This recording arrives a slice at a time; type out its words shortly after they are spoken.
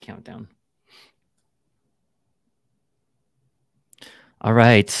Countdown. All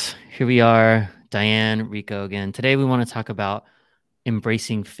right, here we are, Diane, Rico again. Today we want to talk about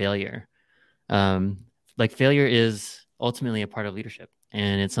embracing failure. Like failure is ultimately a part of leadership,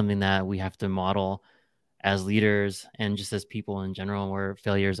 and it's something that we have to model as leaders and just as people in general, where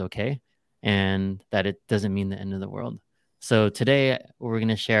failure is okay and that it doesn't mean the end of the world. So today we're going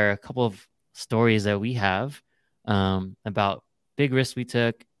to share a couple of stories that we have about big risks we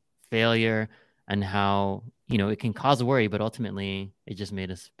took, failure, and how it can cause worry, but ultimately it just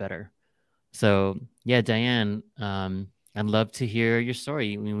made us better. So yeah, Diane, I'd love to hear your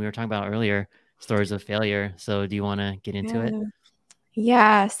story. I mean, we were talking about earlier stories of failure. So do you want to get into it?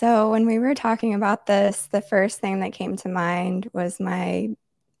 Yeah. So when we were talking about this, the first thing that came to mind was my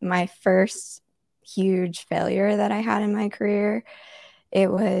first huge failure that I had in my career.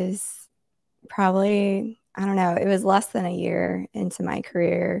 It was probably, I don't know, it was less than a year into my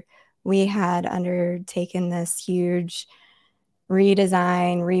career. We had undertaken this huge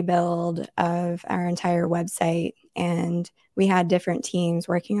redesign, rebuild of our entire website, and we had different teams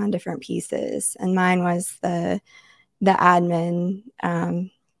working on different pieces. And mine was the admin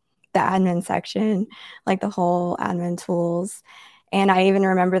the admin section, like the whole admin tools. And I even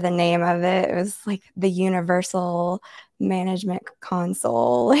remember the name of it. It was like the Universal Management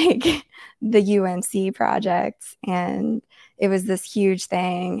Console, like the UMC project. And it was this huge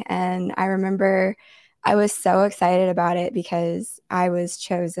thing. And I remember I was so excited about it because I was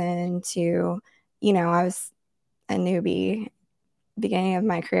chosen to, I was a newbie beginning of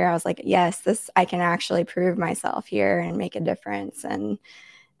my career. I was like, yes, this, I can actually prove myself here and make a difference and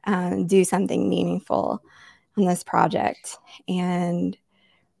do something meaningful on this project. And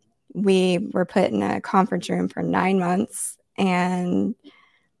we were put in a conference room for 9 months, and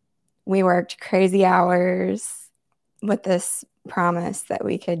we worked crazy hours with this promise that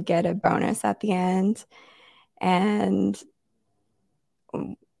we could get a bonus at the end. And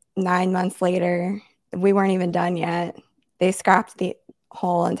 9 months later, we weren't even done yet. They scrapped the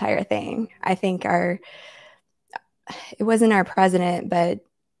whole entire thing. I think it wasn't our president, but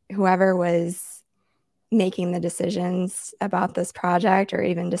whoever was making the decisions about this project or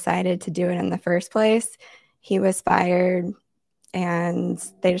even decided to do it in the first place, he was fired, and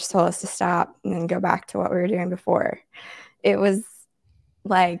they just told us to stop and then go back to what we were doing before. It was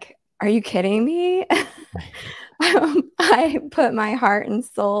like, are you kidding me? I put my heart and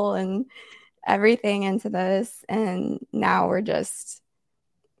soul and everything into this, and now we're just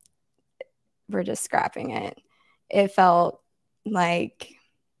scrapping it. It felt like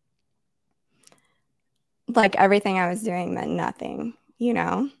everything I was doing meant nothing,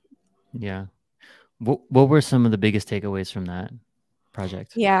 Yeah. What were some of the biggest takeaways from that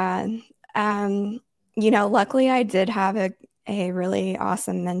project? Yeah. Luckily I did have a really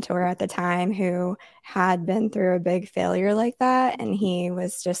awesome mentor at the time who had been through a big failure like that. And he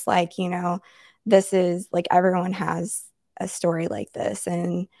was just like, this is like, everyone has a story like this.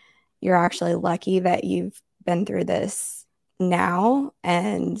 And you're actually lucky that you've been through this now,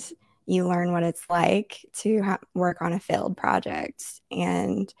 and you learn what it's like to work on a failed project.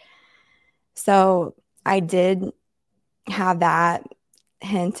 And so I did have that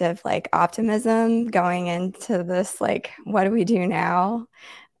hint of like optimism going into this, like, what do we do now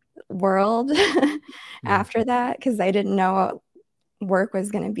world Yeah. after that, because I didn't know what work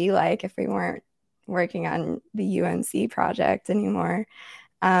was going to be like if we weren't working on the UMC project anymore.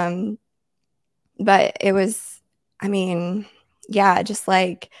 But it was, I mean, yeah, just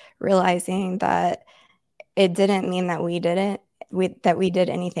like realizing that it didn't mean that we did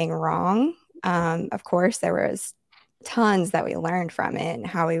anything wrong. Of course, there was tons that we learned from it and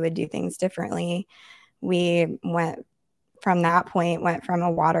how we would do things differently. We went from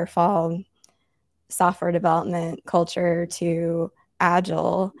a waterfall software development culture to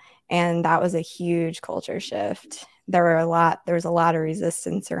agile, and that was a huge culture shift. There was a lot of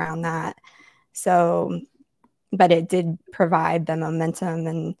resistance around that. So, but it did provide the momentum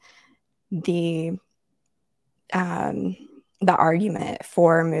and the argument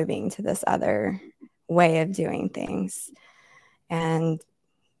for moving to this other way of doing things. And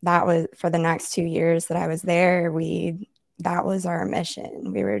that was, for the next 2 years that I was there, that was our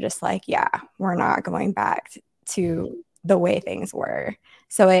mission. We were just like, yeah, we're not going back to the way things were.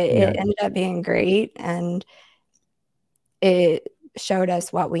 So Yeah. it ended up being great, and it showed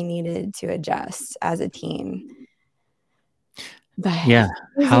us what we needed to adjust as a team. But Yeah.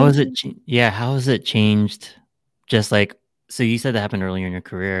 How has it changed? Just like, so you said that happened earlier in your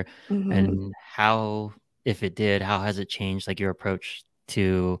career, and how, if it did, how has it changed like your approach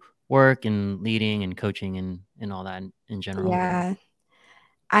to work and leading and coaching and all that in general? yeah,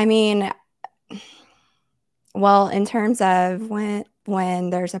 I mean, well, in terms of when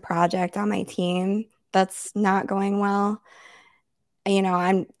there's a project on my team that's not going well,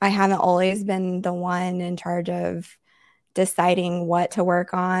 I haven't always been the one in charge of deciding what to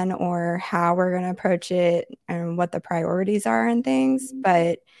work on or how we're going to approach it and what the priorities are and things,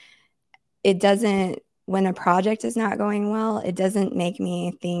 but it doesn't when a project is not going well, it doesn't make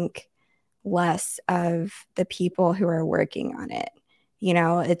me think less of the people who are working on it.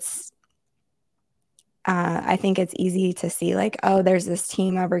 It's I think it's easy to see like, oh, there's this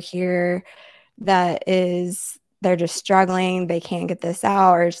team over here they're just struggling, they can't get this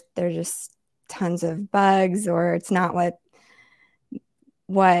out, or there's just tons of bugs, or it's not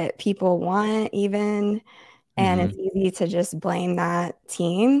what people want even. And Mm-hmm. it's easy to just blame that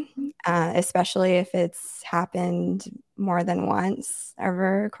team, especially if it's happened more than once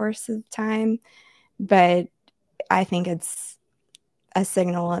over a course of time. But I think it's a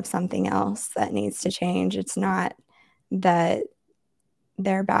signal of something else that needs to change. It's not that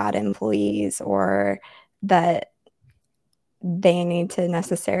they're bad employees or that they need to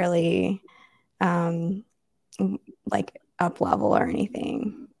necessarily um, like up level or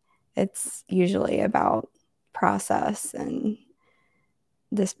anything. It's usually about process and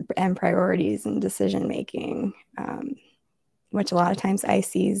this and priorities and decision making, which a lot of times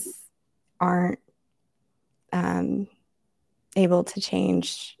ICs aren't um, able to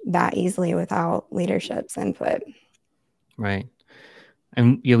change that easily without leadership's input. Right.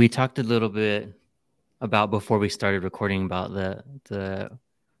 And yeah, we talked a little bit about before we started recording about the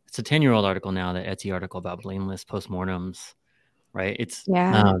it's a 10-year-old article now, the Etsy article about blameless postmortems, right? It's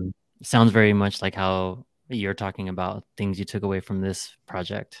Yeah. sounds very much like how you're talking about things you took away from this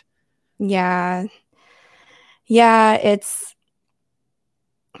project. Yeah. Yeah.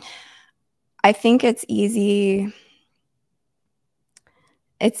 I think it's easy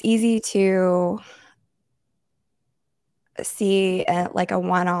to see like a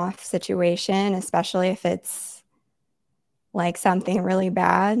one-off situation, especially if it's like something really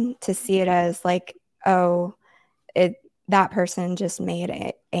bad, to see it as like, oh, it that person just made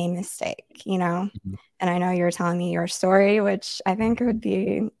a mistake, Mhm. And I know you're telling me your story, which I think would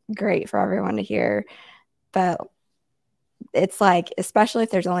be great for everyone to hear. But it's like, especially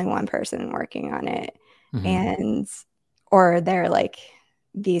if there's only one person working on it Mhm. and or they're like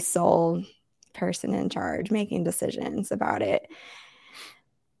the sole person in charge making decisions about it.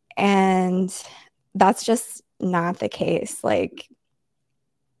 And that's just not the case. Like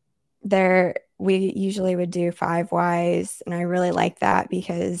we usually would do 5 whys, and I really like that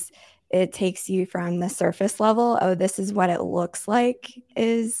because it takes you from the surface level, oh, this is what it looks like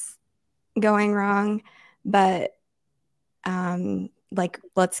is going wrong, but like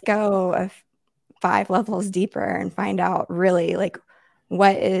let's go 5 levels deeper and find out really like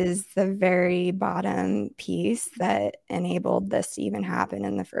what is the very bottom piece that enabled this to even happen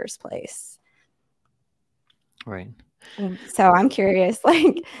in the first place. Right. So I'm curious,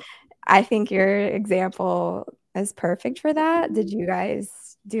 like, I think your example is perfect for that. Did you guys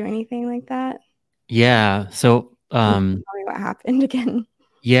do anything like that? Yeah. So Can you tell me what happened again?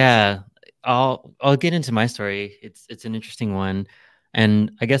 yeah, I'll get into my story. It's an interesting one.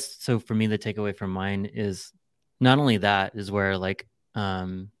 And I guess so for me the takeaway from mine is not only that is where like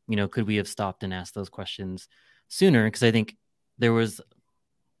could we have stopped and asked those questions sooner? Because I think there was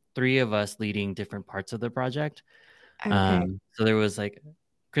three of us leading different parts of the project. Okay. So there was like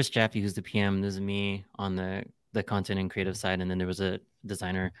Chris Jaffe, who's the PM, there's me on the content and creative side, and then there was a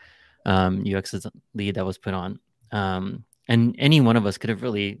designer, UX lead that was put on. And any one of us could have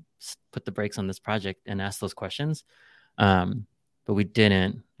really put the brakes on this project and asked those questions, but we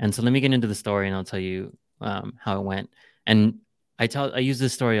didn't. And so let me get into the story, and I'll tell you how it went. And I use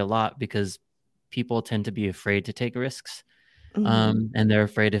this story a lot because people tend to be afraid to take risks, Hmm. and they're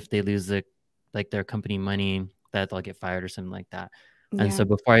afraid if they lose their company money that they'll get fired or something like that. And Yeah. so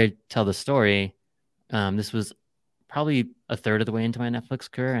before I tell the story, this was probably a third of the way into my Netflix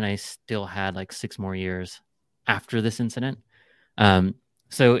career, and I still had like 6 more years after this incident. Um,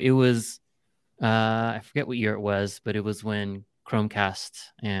 so it was I forget what year it was, but it was when Chromecast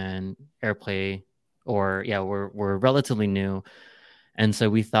and AirPlay, or yeah, were relatively new, and so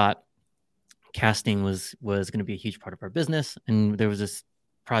we thought casting was going to be a huge part of our business, and there was this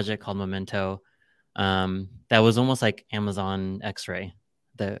project called Memento that was almost like Amazon X-Ray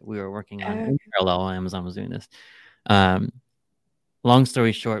that we were working on Uh, in parallel. Amazon was doing this. Um, Long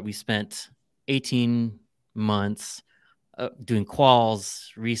story short, we spent 18 months doing quals,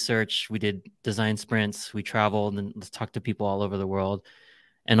 research. We did design sprints. We traveled and talked to people all over the world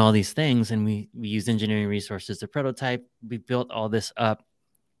and all these things. And we used engineering resources to prototype. We built all this up.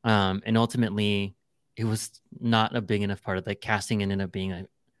 And ultimately, it was not a big enough part of like casting ended up being a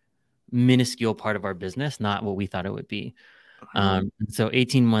minuscule part of our business, not what we thought it would be. Wow. So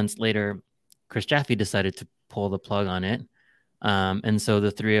 18 months later, Chris Jaffe decided to pull the plug on it. And so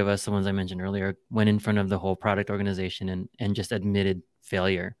the three of us, the ones I mentioned earlier, went in front of the whole product organization and just admitted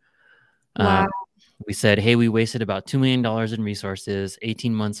failure. Wow. We said, hey, we wasted about $2 million in resources,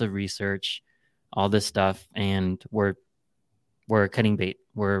 18 months of research, all this stuff, and we're cutting bait.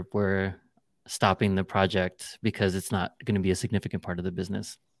 We're stopping the project because it's not going to be a significant part of the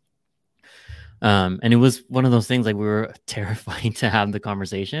business. And it was one of those things like we were terrified to have the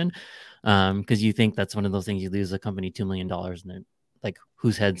conversation because you think that's one of those things you lose a company $2 million and then like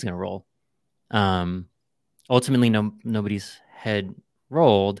whose head's going to roll. Um, Ultimately, nobody's head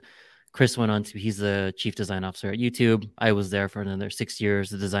rolled. Chris went on to, he's the chief design officer at YouTube. I was there for another 6 years.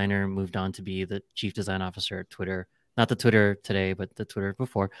 The designer moved on to be the chief design officer at Twitter, not the Twitter today, but the Twitter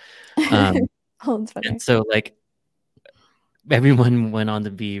before. Old And Twitter. so like everyone went on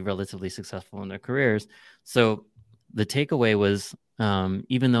to be relatively successful in their careers. So the takeaway was,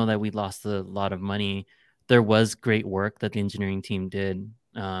 even though that we lost a lot of money, there was great work that the engineering team did,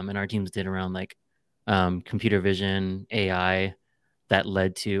 and our teams did around like computer vision, AI, that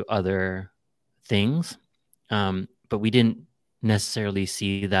led to other things. But we didn't necessarily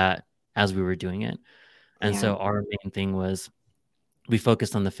see that as we were doing it. And Yeah. so our main thing was we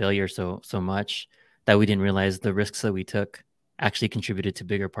focused on the failure so much that we didn't realize the risks that we took actually contributed to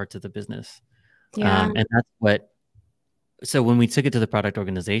bigger parts of the business. Yeah. And that's what. So when we took it to the product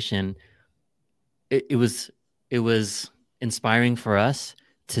organization, it was inspiring for us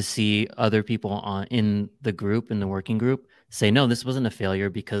to see other people in the group, in the working group, say, no, this wasn't a failure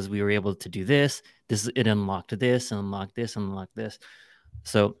because we were able to do this. It unlocked this and unlocked this and unlocked this.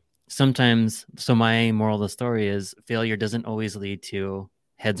 So so my moral of the story is failure doesn't always lead to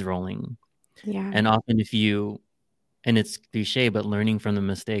heads rolling. Yeah. And often and it's cliche, but learning from the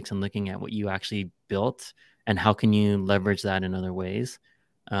mistakes and looking at what you actually built and how can you leverage that in other ways,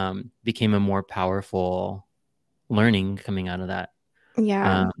 became a more powerful learning coming out of that.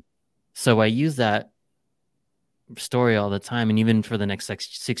 Yeah. Um, so I use that story all the time. And even for the next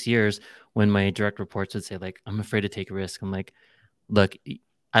 6 years, when my direct reports would say like, I'm afraid to take a risk. I'm like, look,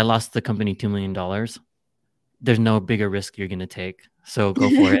 I lost the company $2 million. There's no bigger risk you're going to take. So go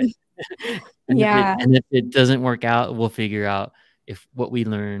for it. and Yeah. if it doesn't work out, we'll figure out if what we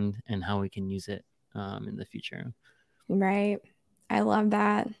learned and how we can use it in the future. Right. I love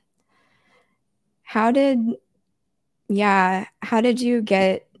that. How did, yeah, how did you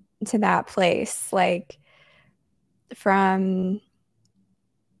get to that place? Like, from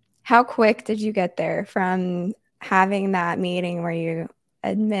how quick did you get there from having that meeting where you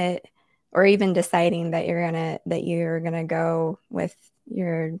admit or even deciding that you're gonna go with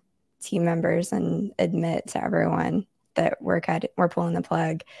your team members and admit to everyone that we're pulling the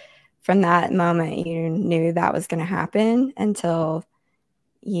plug? From that moment, you knew that was gonna happen until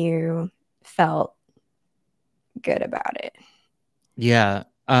you felt good about it. Yeah.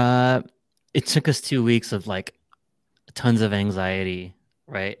 It took us 2 weeks of like tons of anxiety,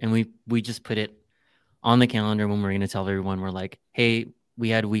 right? And we just put it on the calendar when we're going to tell everyone. We're like, hey, we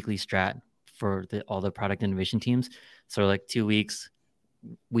had weekly strat for all the product innovation teams. So like 2 weeks,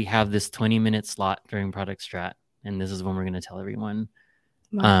 we have this 20-minute slot during product strat, and this is when we're going to tell everyone.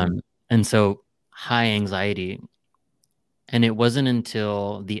 Wow. And so high anxiety. And it wasn't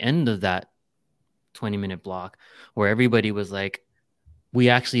until the end of that 20-minute block where everybody was like, we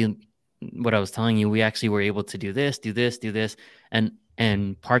actually, what I was telling you, we actually were able to do this, do this, do this. And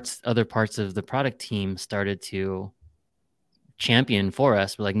other parts of the product team started to champion for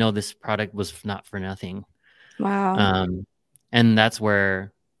us. We're like, no, this product was not for nothing. Wow. Um, and that's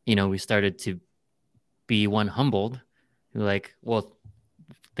where, we started to be humbled. We're like, well,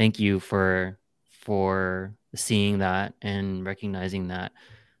 thank you for seeing that and recognizing that.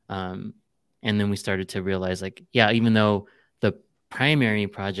 Um, and then we started to realize like, yeah, even though the primary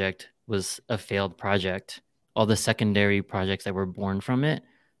project was a failed project, all the secondary projects that were born from it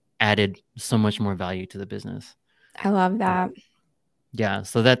added so much more value to the business. I love that. Yeah,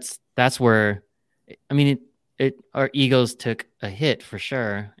 so that's where, I mean, it our egos took a hit for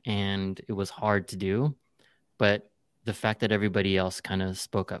sure, and it was hard to do, but the fact that everybody else kind of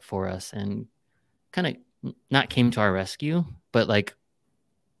spoke up for us and kind of not came to our rescue, but like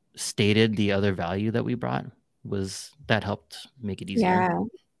stated the other value that we brought, was that helped make it easier. Yeah.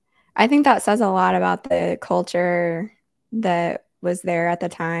 I think that says a lot about the culture that was there at the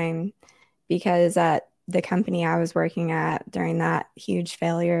time, because at the company I was working at during that huge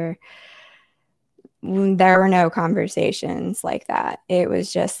failure, there were no conversations like that. It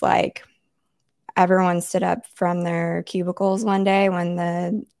was just like everyone stood up from their cubicles one day when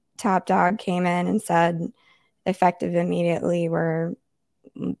the top dog came in and said, effective immediately,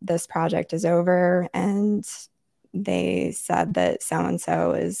 this project is over. And they said that so and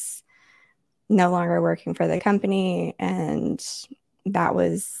so is no longer working for the company. And that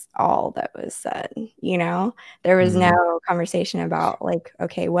was all that was said. There was Mm-hmm. no conversation about like,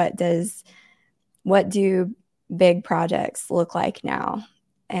 okay, what do big projects look like now?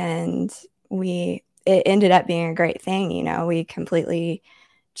 And it ended up being a great thing. We completely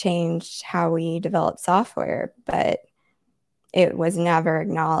changed how we developed software, but it was never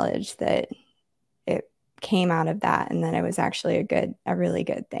acknowledged that it came out of that and that it was actually a really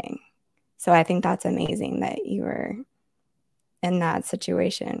good thing. So I think that's amazing that you were in that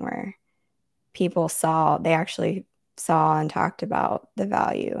situation where they actually saw and talked about the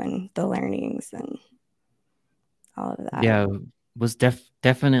value and the learnings and all of that. Yeah, was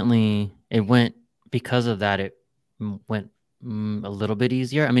definitely it went because of that. It went a little bit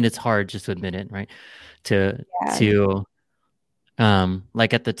easier. I mean, it's hard just to admit it, right? To Yeah. to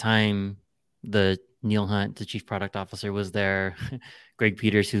like at the time, the Neil Hunt, the chief product officer, was there. Greg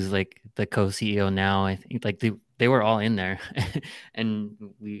Peters, who's like the co-CEO now, I think like they were all in there, and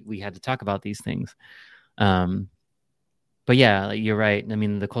we had to talk about these things. Um, but yeah, like, you're right. I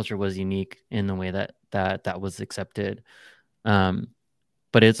mean, the culture was unique in the way that was accepted. Um,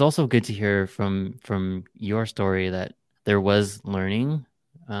 but it's also good to hear from your story that there was learning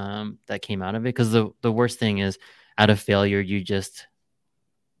that came out of it. Because the worst thing is, out of failure, you just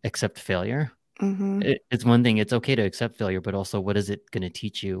accept failure. Mm-hmm. It's one thing. It's okay to accept failure, but also, what is it going to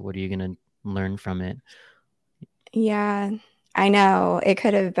teach you? What are you going to learn from it? Yeah, I know. It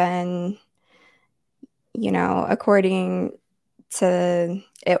could have been, according to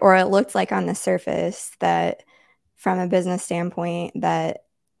it, or it looked like on the surface that from a business standpoint that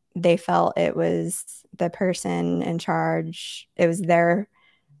they felt it was the person in charge. It was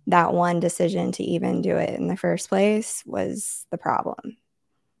that one decision to even do it in the first place was the problem,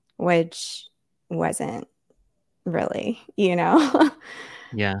 which wasn't really,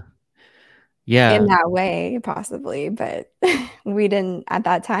 Yeah, in yeah, that way, possibly. But we didn't, at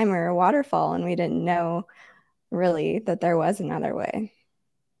that time, we were a waterfall and we didn't know really that there was another way.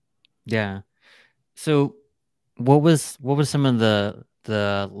 yeah. So, what was some of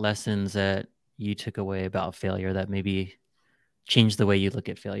the lessons that you took away about failure that maybe changed the way you look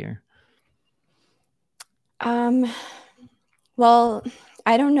at failure? Um, well,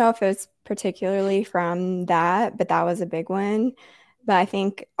 I don't know if it was particularly from that, but that was a big one. But I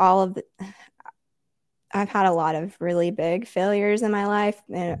think I've had a lot of really big failures in my life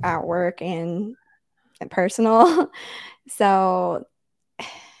at work and personal. So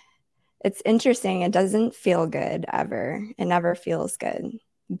it's interesting. It doesn't feel good ever. It never feels good.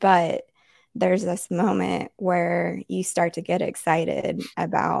 But there's this moment where you start to get excited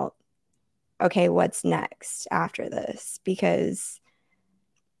about, okay, what's next after this? Because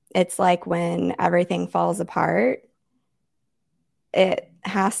it's like when everything falls apart, it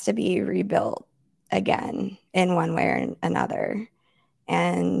has to be rebuilt again in one way or another.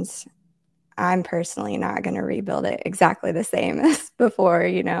 And I'm personally not going to rebuild it exactly the same as before.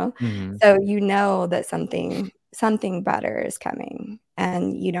 Hmm. So that something better is coming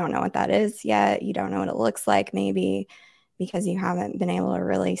and you don't know what that is yet. You don't know what it looks like maybe because you haven't been able to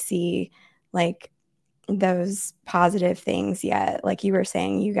really see like those positive things yet. Like you were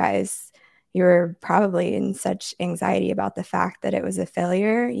saying, you were probably in such anxiety about the fact that it was a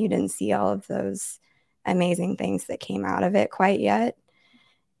failure. You didn't see all of those amazing things that came out of it quite yet.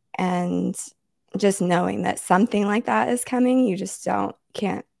 And just knowing that something like that is coming, you just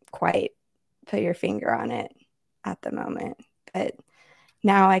can't quite put your finger on it at the moment. But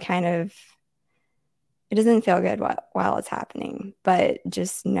now it doesn't feel good while it's happening, but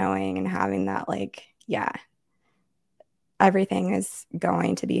just knowing and having that, like, yeah, everything is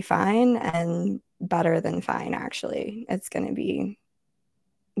going to be fine and better than fine, actually. It's going to be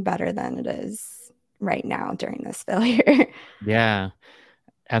better than it is right now during this failure. Yeah,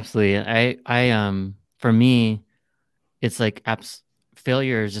 absolutely. For me, it's like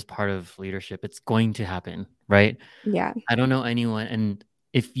failure is just part of leadership. It's going to happen, right? Yeah. I don't know anyone, and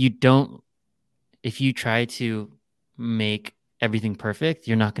if you don't, if you try to make everything perfect,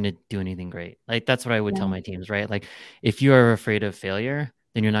 you're not going to do anything great. Like that's what I would tell Yeah. my teams, right? Like if you are afraid of failure,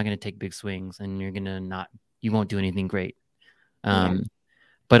 then you're not going to take big swings, and you won't do anything great. Yeah. Um,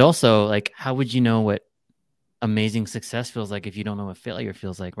 but also, like, how would you know what amazing success feels like if you don't know what failure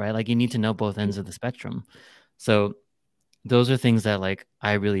feels like, right? Like you need to know both ends of the spectrum. So those are things that like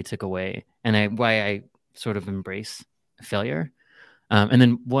I really took away, and why I sort of embrace failure. And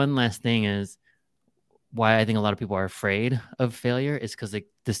then one last thing is why I think a lot of people are afraid of failure is because like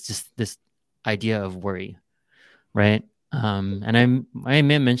this idea of worry, right? And I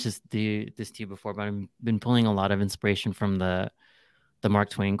may have mentioned this to you before, but I've been pulling a lot of inspiration from the Mark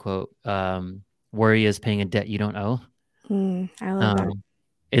Twain quote, "Worry is paying a debt you don't owe." I love that. Um,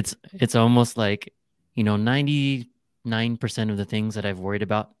 it's almost like 99% of the things that I've worried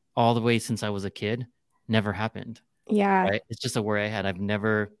about all the way since I was a kid never happened. Yeah. Right? It's just a worry I had. I've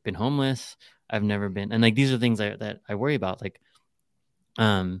never been homeless. I've never been, and like these are things that I worry about. Like,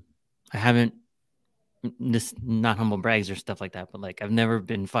 I haven't this not humble brags or stuff like that, but like I've never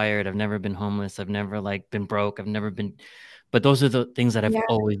been fired. I've never been homeless. I've never like been broke. I've never been, but those are the things that I've Yeah.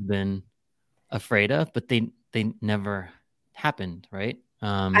 always been afraid of, but they never happened, right?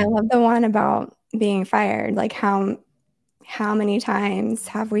 I love the one about being fired. Like how many times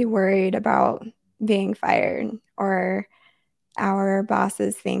have we worried about being fired or our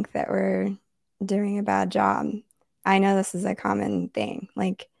bosses think that we're doing a bad job? I know this is a common thing.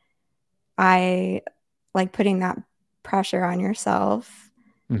 Like I like putting that pressure on yourself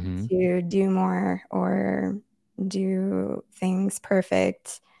hmm to do more or do things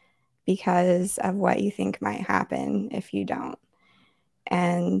perfect because of what you think might happen if you don't.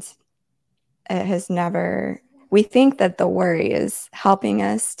 And it has never, we think that the worry is helping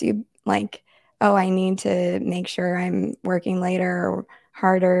us do like, oh, I need to make sure I'm working later or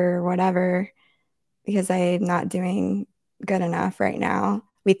harder or whatever because I'm not doing good enough right now.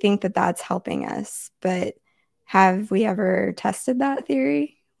 We think that that's helping us, but have we ever tested that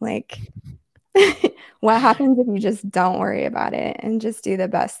theory? Like, what happens if you just don't worry about it and just do the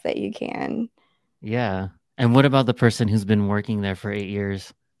best that you can? Yeah. And what about the person who's been working there for 8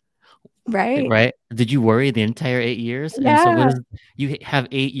 years? Right? Right? Did you worry the entire 8 years? And so what Yeah. is you have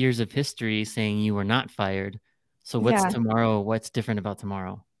 8 years of history saying you were not fired. So what's Yeah. tomorrow? What's different about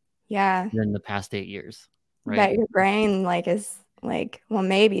tomorrow Yeah. than the past 8 years? Right? But your brain like is like, well,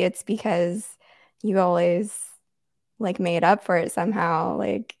 maybe it's because you always like made up for it somehow.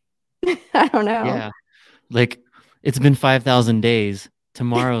 Like, I don't know. Yeah. Like it's been 5,000 days.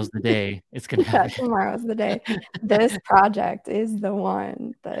 Tomorrow's the day it's gonna That happen. tomorrow's the day. This project is the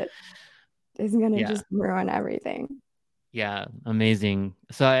one that is going to Yeah. just ruin everything. Yeah. Amazing.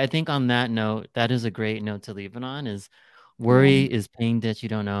 So I think on that note, that is a great note to leave it on is Yeah. worry is paying debt you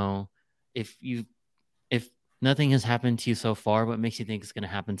don't know. If you if nothing has happened to you so far, what makes you think it's gonna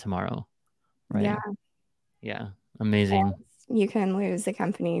happen tomorrow? Yeah. Right? Yeah. Amazing. You can lose the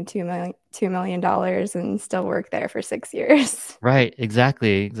company $2 million and still work there for 6 years. Right.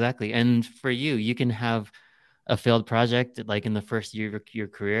 Exactly. Exactly. And for you, you can have a failed project like in the first year of your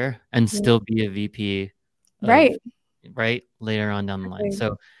career and Yeah. still be a VP of Right. right later on down the line.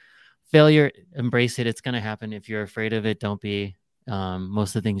 Exactly. So failure, embrace it. It's gonna happen. If you're afraid of it, don't be.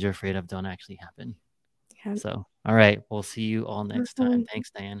 Most of the things you're afraid of don't actually happen. Yeah. So, all right, we'll see you all next time. Awesome.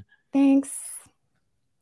 Thanks, Diane. Thanks.